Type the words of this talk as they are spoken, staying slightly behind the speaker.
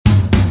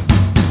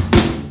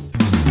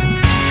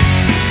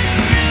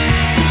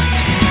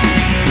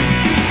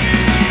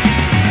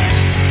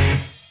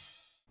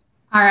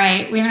All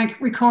right, we're going to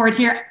record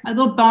here a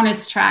little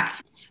bonus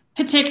track,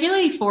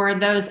 particularly for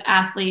those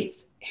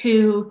athletes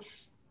who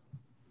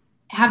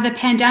have the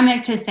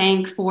pandemic to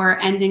thank for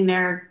ending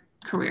their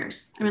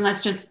careers. I mean,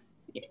 let's just,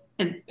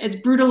 as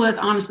brutal as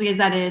honestly as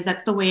that is,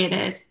 that's the way it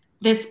is.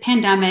 This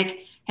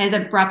pandemic has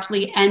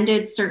abruptly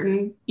ended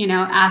certain,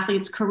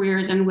 athletes'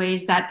 careers in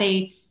ways that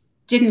they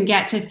didn't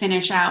get to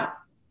finish out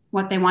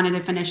what they wanted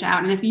to finish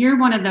out. And if you're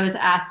one of those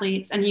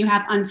athletes and you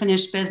have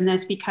unfinished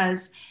business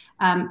because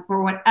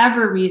for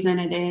whatever reason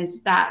it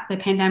is that the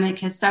pandemic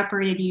has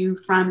separated you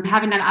from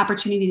having that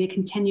opportunity to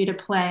continue to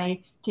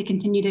play, to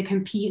continue to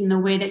compete in the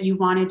way that you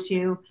wanted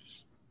to,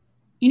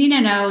 you need to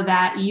know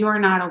that you are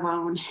not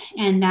alone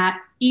and that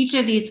each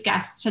of these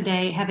guests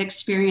today have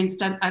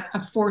experienced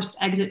a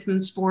forced exit from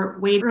the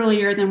sport way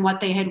earlier than what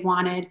they had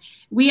wanted.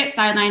 We at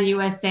Sideline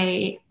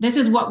USA, this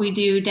is what we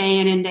do day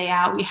in and day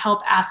out. We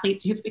help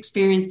athletes who've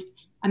experienced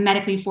a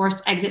medically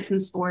forced exit from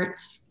sport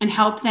and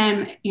help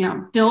them,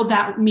 build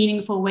that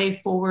meaningful way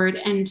forward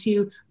and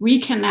to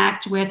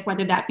reconnect with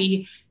whether that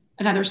be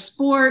another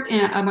sport,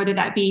 whether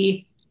that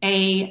be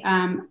a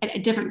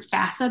different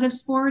facet of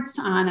sports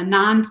on a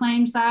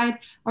non-playing side,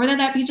 or whether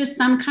that be just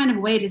some kind of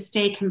way to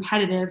stay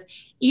competitive.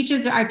 Each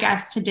of our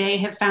guests today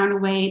have found a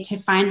way to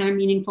find their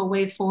meaningful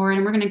way forward,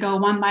 and we're going to go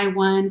one by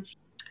one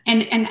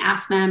and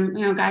ask them,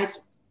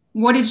 guys,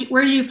 where did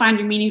you find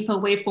your meaningful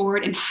way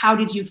forward, and how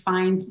did you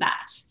find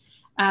that?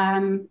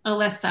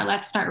 Alyssa,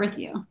 let's start with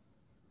you.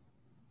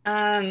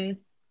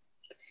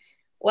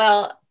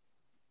 Well,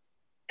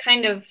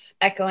 kind of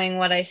echoing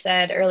what I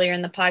said earlier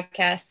in the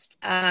podcast,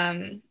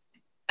 I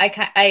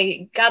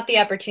got the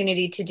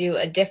opportunity to do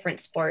a different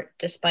sport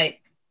despite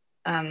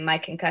my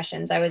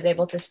concussions. I was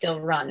able to still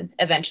run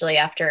eventually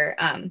after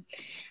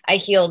I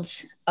healed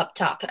up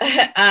top.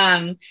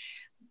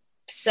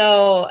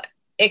 So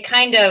it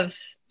kind of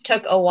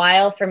took a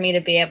while for me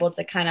to be able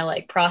to kind of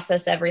like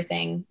process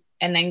everything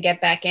and then get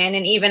back in.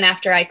 And even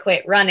after I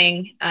quit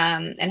running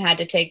and had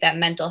to take that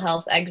mental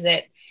health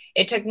exit,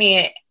 it took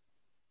me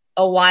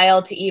a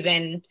while to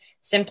even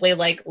simply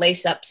like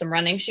lace up some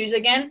running shoes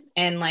again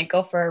and like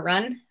go for a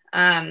run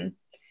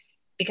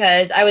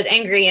because I was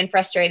angry and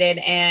frustrated.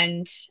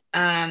 And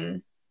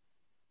then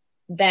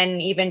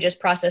even just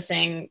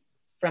processing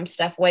from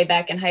stuff way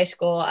back in high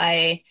school,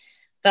 I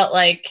felt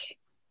like,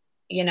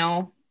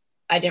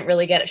 I didn't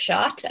really get a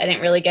shot. I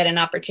didn't really get an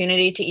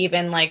opportunity to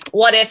even like,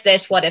 what if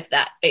this, what if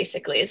that,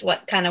 basically is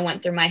what kind of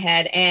went through my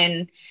head.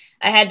 And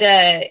I had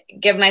to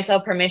give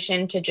myself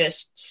permission to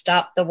just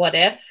stop the what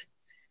if.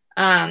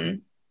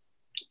 And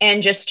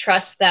just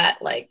trust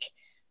that like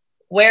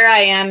where I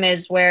am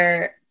is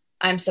where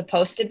I'm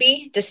supposed to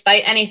be,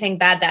 despite anything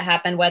bad that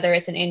happened, whether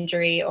it's an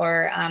injury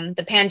or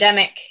the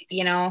pandemic,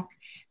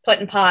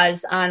 putting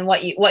pause on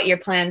what your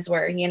plans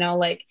were,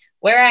 like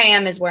where I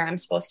am is where I'm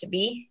supposed to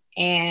be.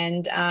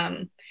 And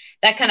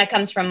that kind of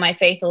comes from my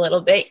faith a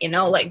little bit,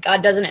 like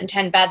God doesn't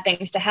intend bad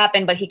things to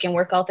happen, but he can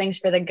work all things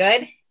for the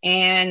good.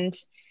 And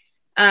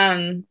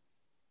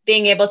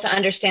being able to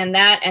understand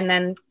that and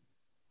then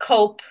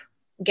cope,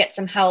 get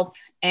some help,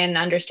 and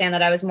understand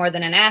that I was more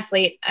than an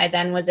athlete, I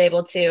then was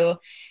able to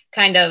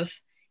kind of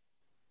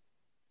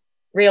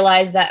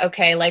realize that,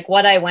 okay, like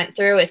what I went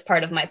through is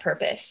part of my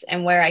purpose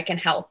and where I can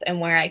help and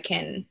where I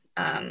can,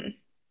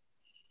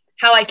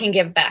 how I can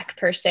give back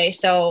per se.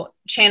 So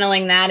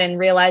channeling that and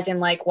realizing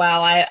like,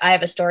 wow, I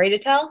have a story to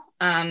tell,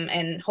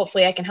 and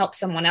hopefully I can help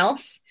someone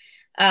else,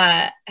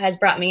 has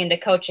brought me into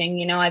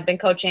coaching. I've been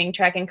coaching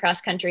track and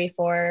cross country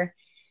for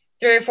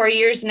 3 or 4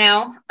 years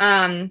now.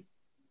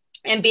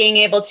 And being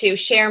able to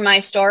share my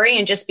story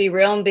and just be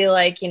real and be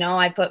like,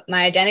 I put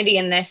my identity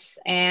in this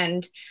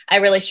and I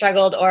really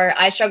struggled, or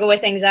I struggle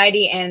with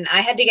anxiety and I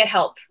had to get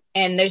help.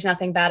 And there's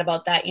nothing bad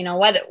about that.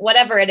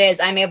 Whatever it is,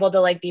 I'm able to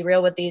like be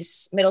real with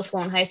these middle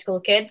school and high school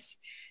kids,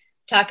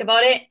 talk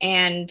about it.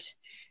 And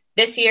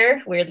this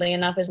year, weirdly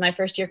enough, is my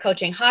first year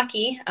coaching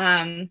hockey.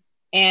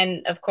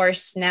 And of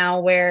course now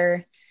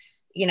we're,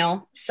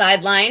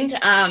 sidelined.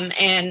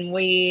 And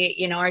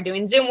we, are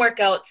doing Zoom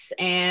workouts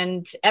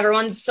and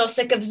everyone's so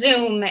sick of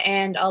Zoom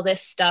and all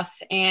this stuff.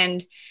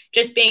 And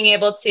just being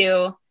able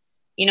to,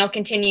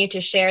 continue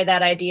to share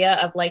that idea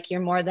of like,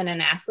 you're more than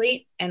an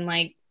athlete and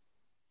like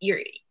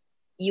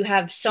you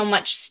have so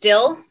much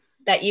still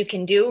that you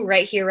can do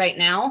right here, right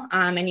now.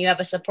 And you have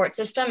a support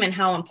system and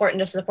how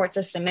important a support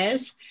system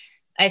is.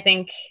 I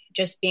think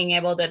just being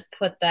able to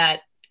put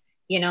that,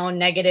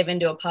 negative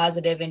into a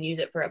positive and use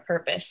it for a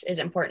purpose is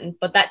important,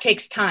 but that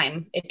takes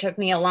time. It took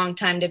me a long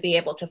time to be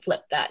able to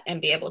flip that and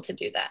be able to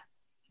do that.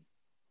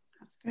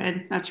 That's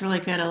good. That's really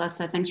good,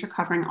 Alyssa. Thanks for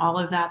covering all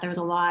of that. There was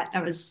a lot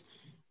that was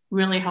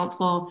really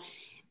helpful.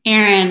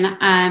 Erin,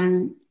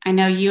 I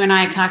know you and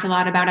I have talked a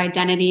lot about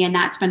identity, and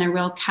that's been a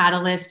real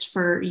catalyst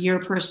for your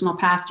personal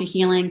path to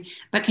healing.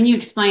 But can you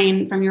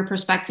explain from your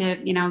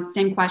perspective,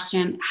 same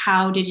question,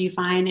 how did you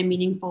find a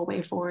meaningful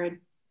way forward?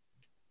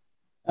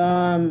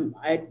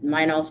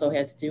 Mine also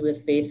had to do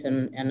with faith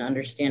and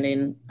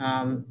understanding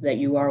that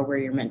you are where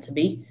you're meant to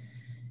be.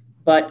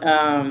 But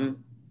I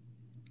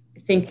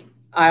think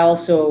I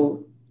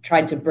also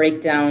tried to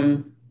break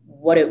down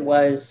what it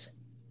was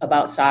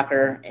about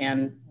soccer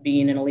and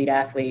being an elite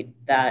athlete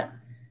that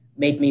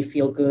made me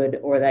feel good,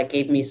 or that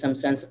gave me some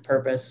sense of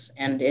purpose.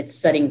 And it's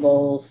setting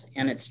goals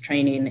and it's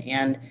training,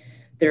 and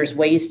there's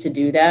ways to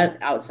do that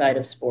outside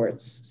of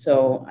sports.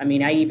 So, I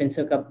mean, I even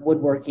took up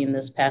woodworking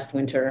this past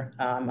winter.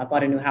 I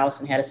bought a new house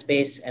and had a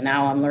space, and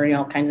now I'm learning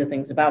all kinds of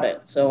things about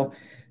it. So,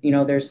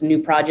 there's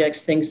new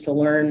projects, things to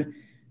learn,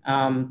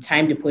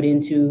 time to put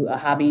into a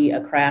hobby,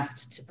 a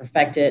craft to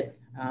perfect it,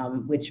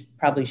 which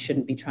probably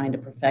shouldn't be trying to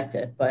perfect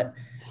it, but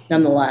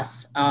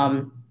nonetheless,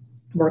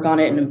 work on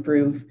it and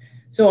improve.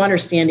 So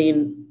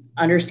understanding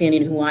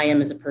who I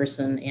am as a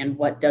person and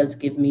what does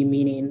give me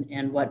meaning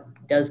and what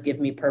does give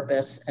me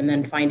purpose, and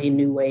then finding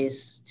new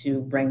ways to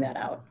bring that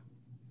out.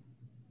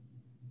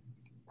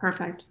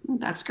 Perfect.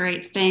 That's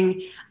great.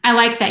 I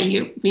like that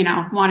you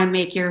want to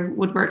make your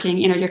woodworking,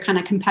 you're kind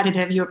of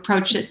competitive. You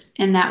approach it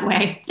in that way.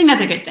 I think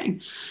that's a good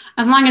thing.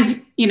 As long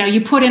as,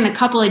 you put in a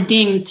couple of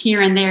dings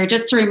here and there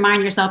just to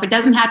remind yourself, it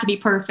doesn't have to be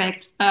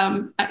perfect,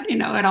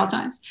 at all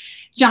times.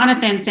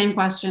 Jonathan, same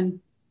question.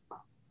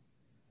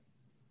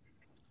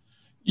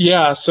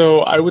 Yeah. So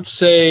I would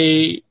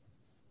say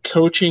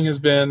coaching has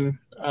been,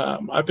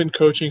 I've been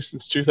coaching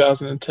since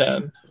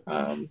 2010.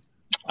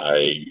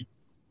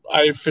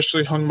 I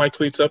officially hung my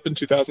cleats up in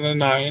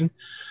 2009,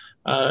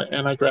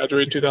 and I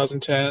graduated in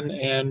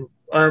 2010.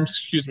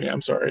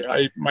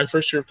 My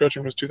first year of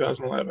coaching was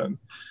 2011.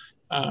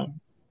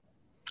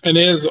 And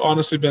it has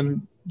honestly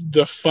been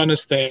the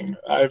funnest thing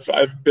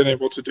I've been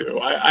able to do.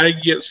 I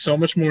get so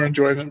much more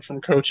enjoyment from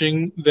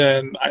coaching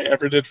than I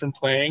ever did from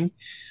playing.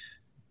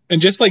 And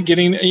just like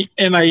and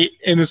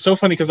it's so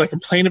funny because I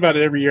complain about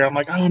it every year. I'm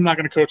like, oh, I'm not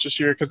going to coach this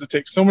year because it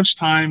takes so much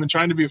time and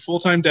trying to be a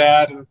full-time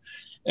dad.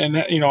 And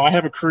I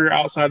have a career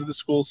outside of the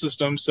school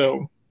system.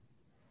 So,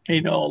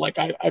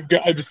 I've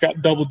just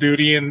got double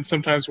duty, and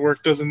sometimes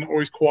work doesn't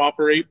always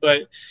cooperate.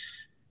 But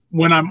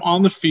when I'm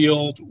on the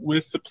field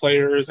with the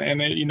players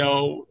and,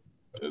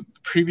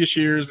 previous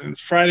years, and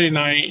it's Friday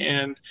night,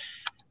 and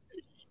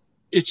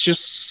it's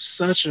just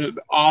such an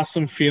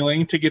awesome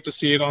feeling to get to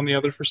see it on the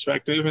other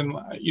perspective. And,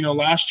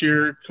 last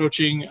year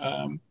coaching,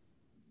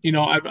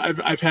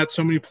 I've had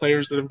so many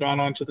players that have gone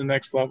on to the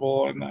next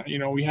level. And,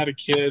 we had a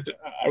kid.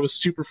 I was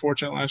super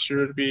fortunate last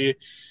year to be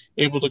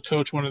able to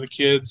coach one of the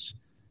kids.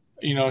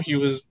 He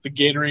was the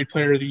Gatorade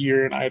Player of the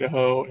Year in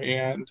Idaho,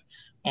 and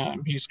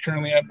he's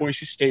currently at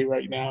Boise State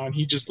right now. And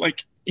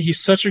he's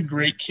such a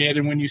great kid.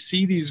 And when you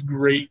see these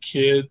great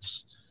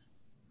kids,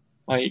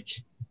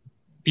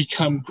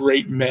 become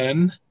great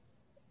men,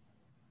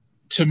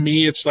 to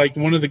me, it's like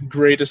one of the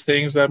greatest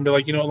things that I'm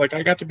like,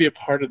 I got to be a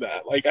part of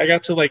that. I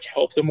got to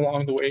help them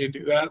along the way and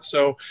do that.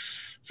 So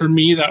for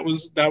me, that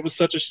was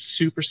such a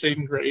super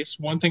saving grace.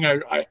 One thing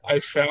I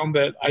found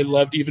that I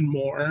loved even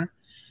more.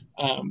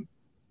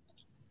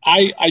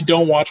 I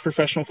don't watch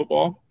professional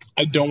football.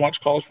 I don't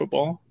watch college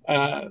football.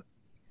 I'm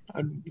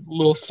a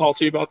little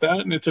salty about that,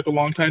 and it took a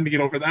long time to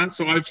get over that.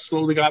 So I've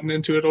slowly gotten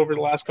into it over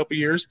the last couple of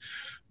years.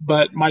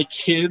 But my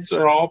kids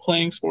are all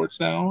playing sports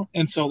now,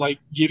 and so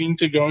getting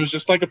to go as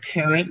just like a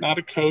parent, not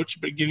a coach,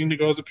 but getting to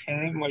go as a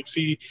parent and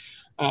see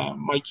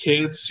my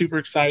kids super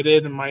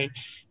excited, and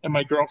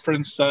my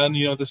girlfriend's son.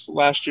 This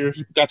last year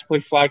he got to play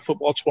flag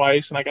football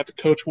twice, and I got to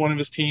coach one of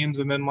his teams,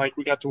 and then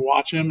we got to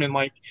watch him and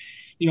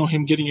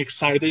him getting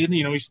excited.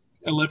 He's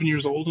 11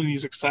 years old and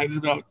he's excited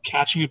about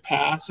catching a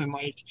pass and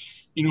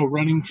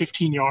running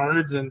 15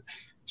 yards and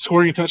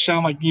scoring a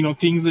touchdown,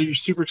 things that you're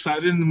super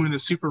excited, and when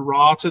it's super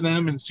raw to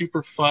them and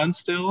super fun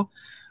still.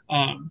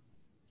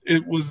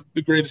 It was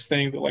the greatest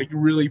thing that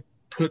really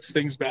puts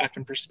things back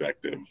in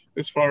perspective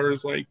as far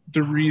as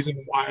the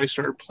reason why I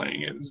started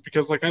playing it is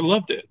because I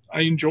loved it.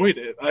 I enjoyed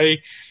it. I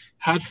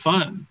had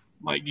fun.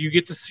 You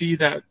get to see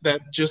that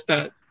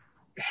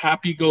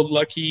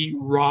happy-go-lucky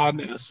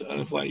rawness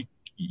of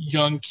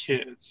young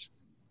kids.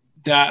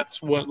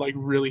 That's what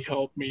really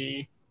helped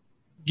me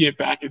get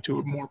back into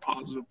a more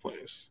positive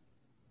place.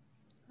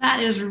 That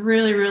is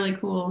really, really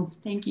cool.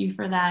 Thank you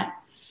for that.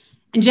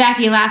 And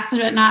Jackie, last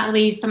but not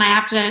least, and I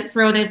have to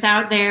throw this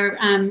out there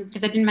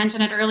because I didn't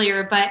mention it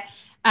earlier, but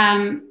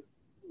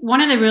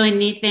one of the really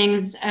neat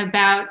things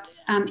about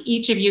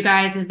each of you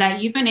guys is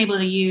that you've been able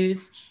to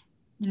use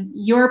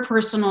your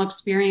personal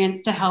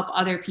experience to help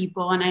other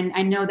people. And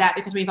I know that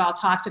because we've all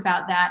talked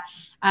about that.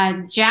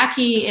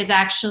 Jackie is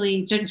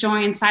actually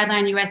joined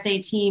Sideline USA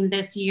team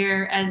this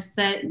year as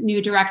the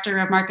new director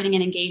of marketing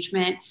and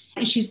engagement.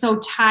 And she's so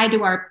tied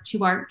to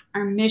our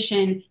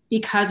mission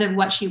because of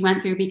what she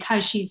went through,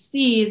 because she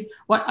sees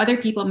what other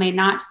people may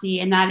not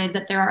see. And that is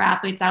that there are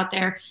athletes out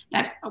there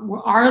that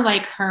are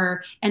like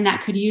her and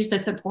that could use the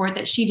support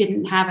that she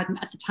didn't have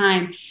at the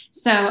time.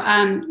 So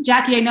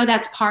Jackie, I know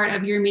that's part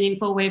of your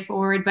meaningful way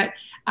forward, but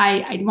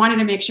I wanted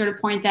to make sure to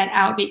point that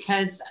out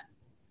because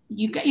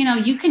you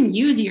can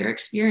use your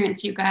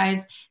experience, you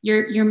guys,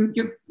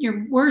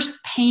 your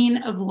worst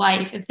pain of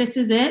life. If this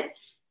is it,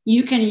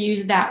 you can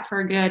use that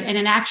for good. And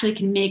it actually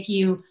can make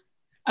you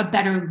a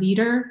better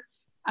leader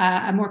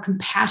a more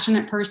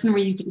compassionate person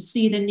where you can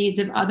see the needs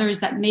of others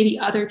that maybe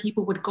other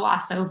people would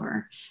gloss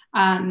over.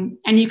 And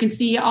you can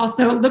see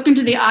also, look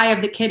into the eye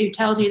of the kid who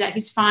tells you that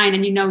he's fine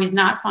and you know he's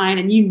not fine,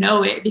 and you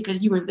know it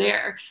because you were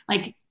there.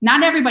 Like,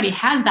 not everybody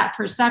has that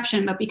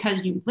perception, but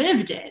because you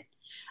lived it,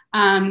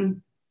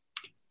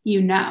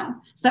 you know.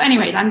 So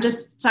anyways, I'm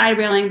just side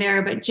railing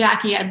there, but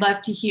Jackie, I'd love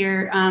to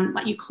hear,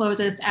 let you close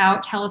us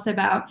out. Tell us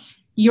about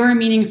your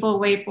meaningful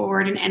way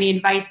forward and any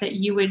advice that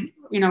you would,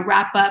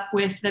 wrap up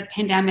with the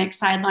pandemic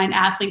sideline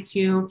athletes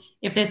who,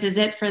 if this is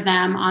it for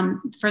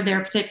them for their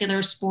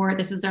particular sport,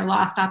 this is their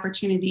lost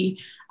opportunity.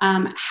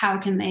 How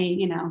can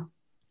they,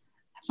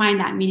 find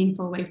that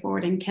meaningful way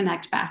forward and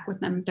connect back with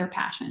their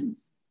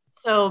passions?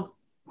 So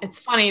it's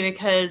funny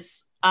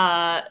because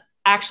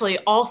actually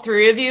all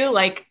three of you,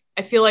 like,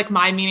 I feel like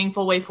my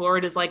meaningful way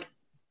forward is like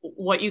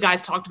what you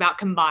guys talked about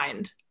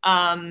combined.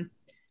 I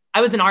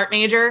was an art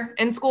major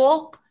in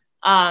school,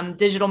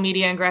 digital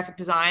media and graphic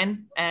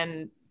design.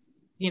 And,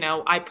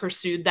 I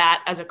pursued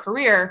that as a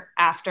career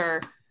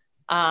after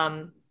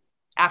I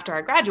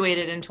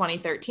graduated in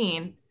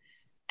 2013.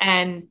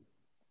 And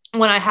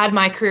when I had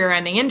my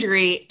career-ending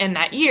injury in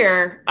that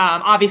year,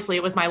 obviously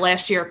it was my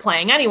last year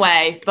playing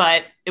anyway,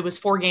 but it was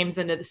 4 games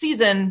into the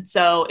season.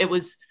 So it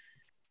was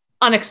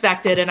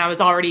unexpected. And I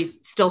was already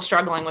still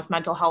struggling with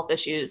mental health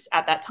issues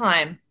at that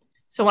time.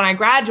 So when I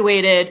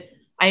graduated,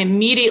 I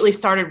immediately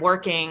started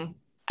working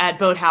at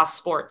Boathouse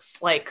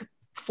Sports, like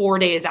 4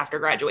 days after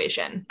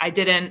graduation. I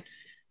didn't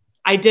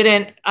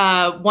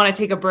want to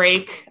take a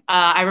break.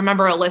 I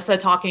remember Alyssa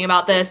talking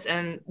about this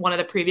in one of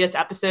the previous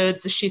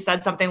episodes. She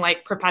said something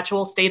like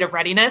perpetual state of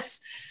readiness.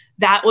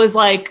 That was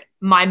like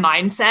my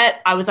mindset.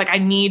 I was like, I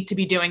need to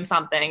be doing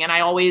something. And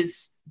I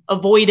always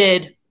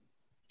avoided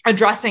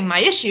addressing my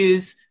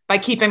issues by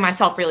keeping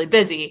myself really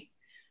busy.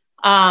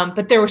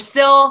 But there was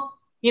still,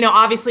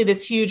 obviously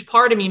this huge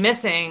part of me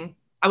missing.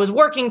 I was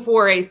working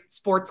for a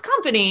sports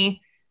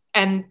company,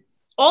 and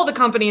all the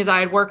companies I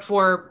had worked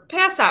for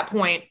past that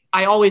point,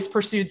 I always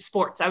pursued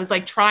sports. I was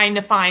like trying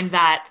to find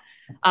that,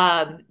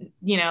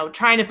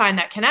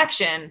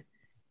 connection.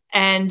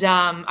 And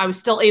I was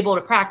still able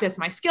to practice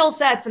my skill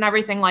sets and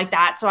everything like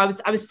that. So I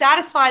was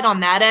satisfied on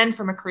that end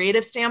from a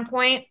creative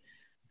standpoint.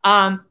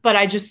 But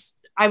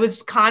I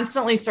was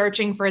constantly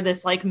searching for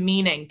this like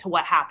meaning to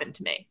what happened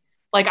to me.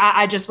 Like,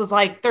 I just was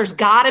like, there's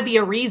gotta be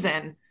a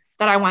reason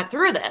that I went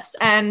through this.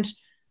 And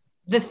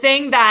the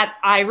thing that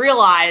I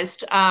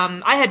realized,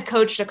 I had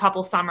coached a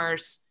couple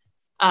summers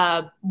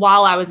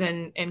while I was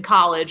in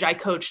college. I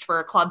coached for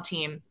a club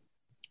team,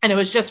 and it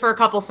was just for a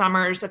couple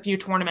summers, a few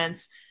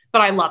tournaments,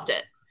 but I loved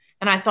it.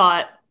 And I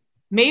thought,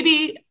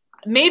 maybe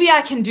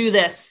I can do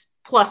this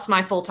plus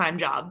my full-time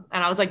job.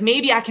 And I was like,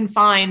 maybe I can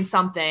find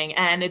something.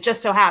 And it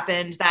just so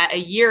happened that a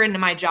year into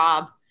my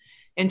job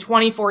in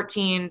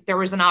 2014, there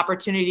was an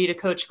opportunity to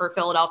coach for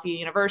Philadelphia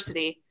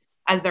University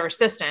as their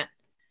assistant.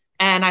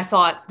 And I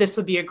thought this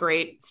would be a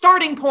great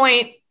starting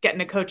point, getting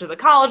to coach at the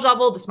college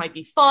level. This might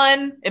be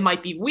fun. It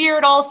might be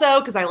weird also,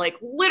 because I like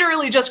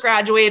literally just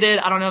graduated.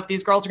 I don't know if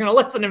these girls are going to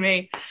listen to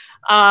me.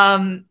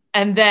 And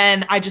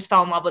then I just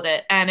fell in love with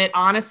it. And it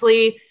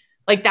honestly,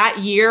 like that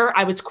year,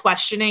 I was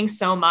questioning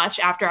so much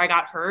after I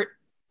got hurt,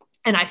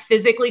 and I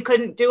physically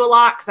couldn't do a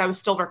lot because I was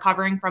still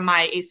recovering from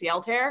my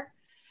ACL tear.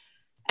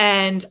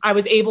 And I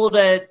was able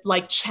to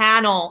like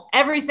channel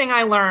everything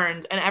I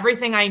learned and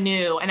everything I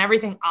knew and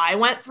everything I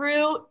went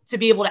through to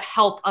be able to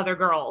help other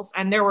girls.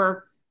 And there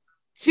were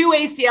 2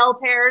 ACL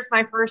tears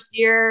my first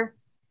year.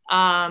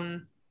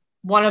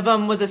 One of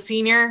them was a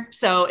senior.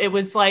 So it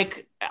was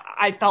like,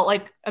 I felt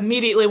like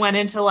immediately went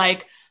into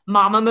like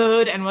mama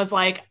mode and was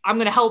like, I'm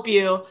going to help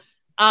you.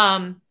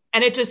 And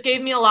it just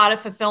gave me a lot of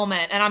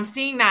fulfillment. And I'm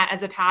seeing that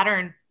as a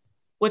pattern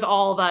with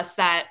all of us,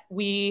 that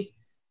we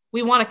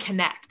want to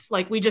connect.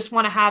 Like, we just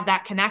want to have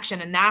that connection.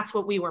 And that's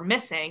what we were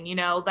missing,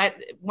 that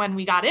when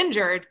we got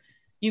injured,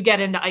 you get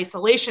into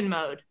isolation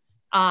mode.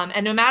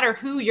 And no matter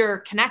who you're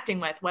connecting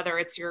with, whether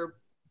it's your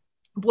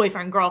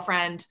boyfriend,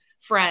 girlfriend,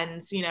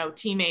 friends,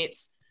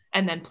 teammates,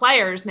 and then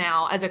players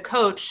now as a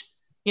coach,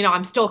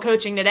 I'm still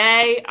coaching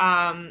today.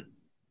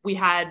 We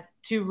had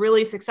 2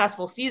 really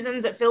successful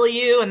seasons at Philly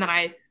U, and then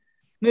I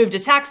moved to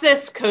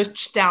Texas,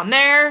 coached down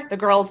there. The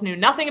girls knew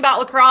nothing about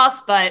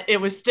lacrosse, but it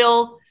was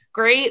still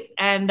great.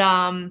 And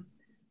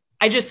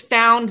I just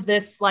found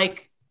this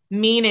like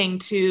meaning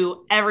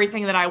to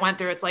everything that I went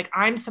through. It's like,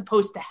 I'm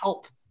supposed to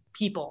help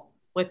people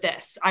with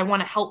this. I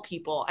want to help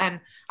people. And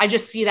I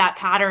just see that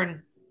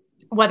pattern,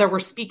 whether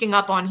we're speaking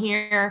up on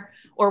here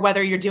or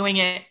whether you're doing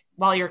it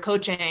while you're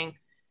coaching.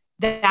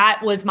 That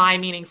was my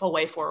meaningful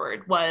way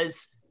forward,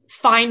 was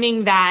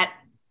finding that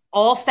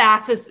all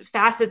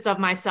facets of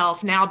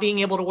myself, now being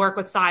able to work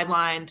with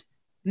Sidelined,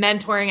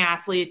 mentoring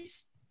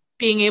athletes,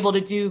 being able to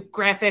do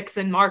graphics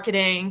and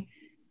marketing,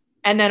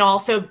 and then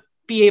also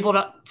be able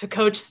to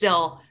coach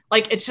still.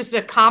 Like, it's just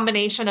a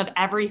combination of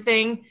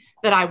everything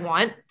that I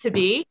want to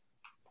be,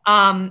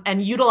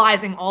 and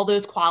utilizing all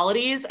those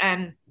qualities.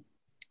 And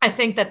I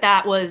think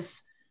that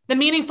was the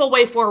meaningful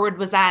way forward,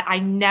 was that I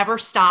never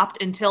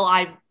stopped until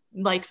I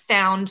like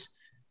found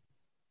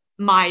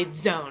my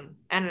zone.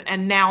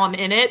 And now I'm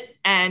in it,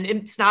 and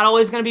it's not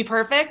always going to be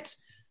perfect,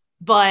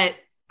 but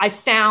I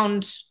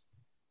found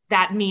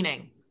that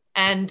meaning.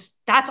 And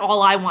that's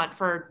all I want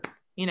for,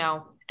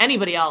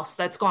 anybody else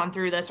that's gone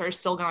through this or is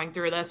still going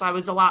through this. I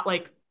was a lot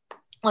like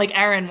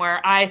Erin,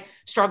 where I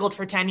struggled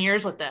for 10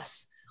 years with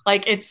this.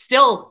 Like, it's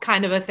still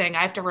kind of a thing.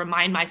 I have to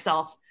remind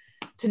myself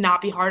to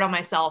not be hard on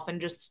myself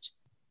and just,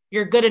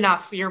 you're good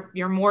enough.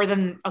 You're more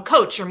than a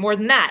coach. You're more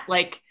than that.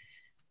 Like,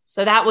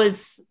 so that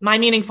was my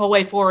meaningful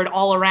way forward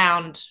all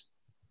around,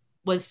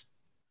 was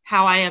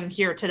how I am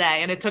here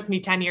today. And it took me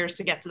 10 years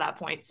to get to that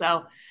point.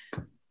 So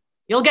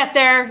you'll get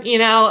there,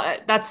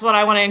 that's what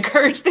I want to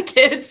encourage the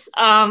kids.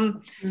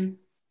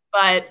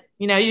 But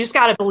you just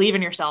got to believe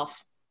in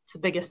yourself. It's the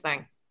biggest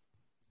thing.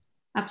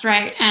 That's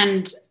right.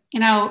 And,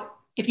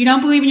 if you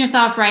don't believe in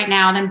yourself right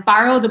now, then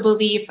borrow the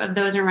belief of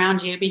those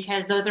around you,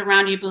 because those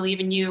around you believe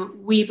in you.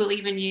 We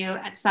believe in you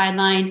at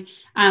Sidelined.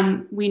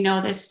 We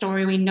know this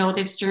story. We know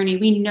this journey.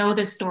 We know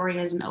the story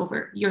isn't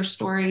over. Your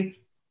story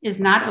is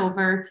not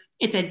over.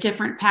 It's a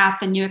different path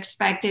than you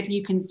expected.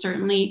 You can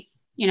certainly,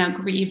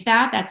 grieve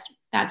that.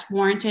 That's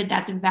warranted.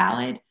 That's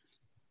valid.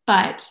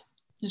 But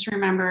just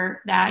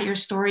remember that your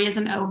story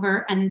isn't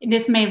over. And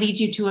this may lead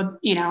you to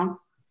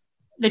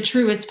the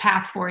truest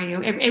path for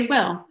you. It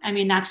will. I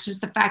mean, that's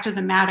just the fact of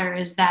the matter,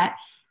 is that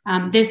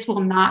this will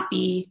not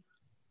be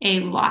a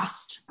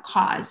lost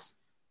cause.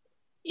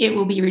 It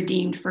will be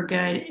redeemed for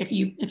good if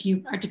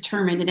you are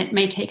determined, and it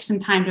may take some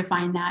time to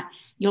find that.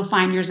 You'll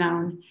find your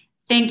zone.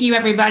 Thank you,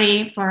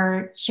 everybody,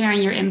 for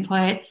sharing your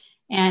input,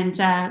 and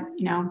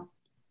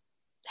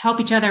help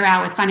each other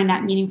out with finding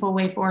that meaningful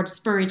way forward,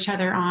 spur each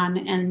other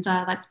on, and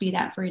let's be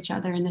that for each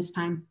other in this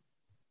time.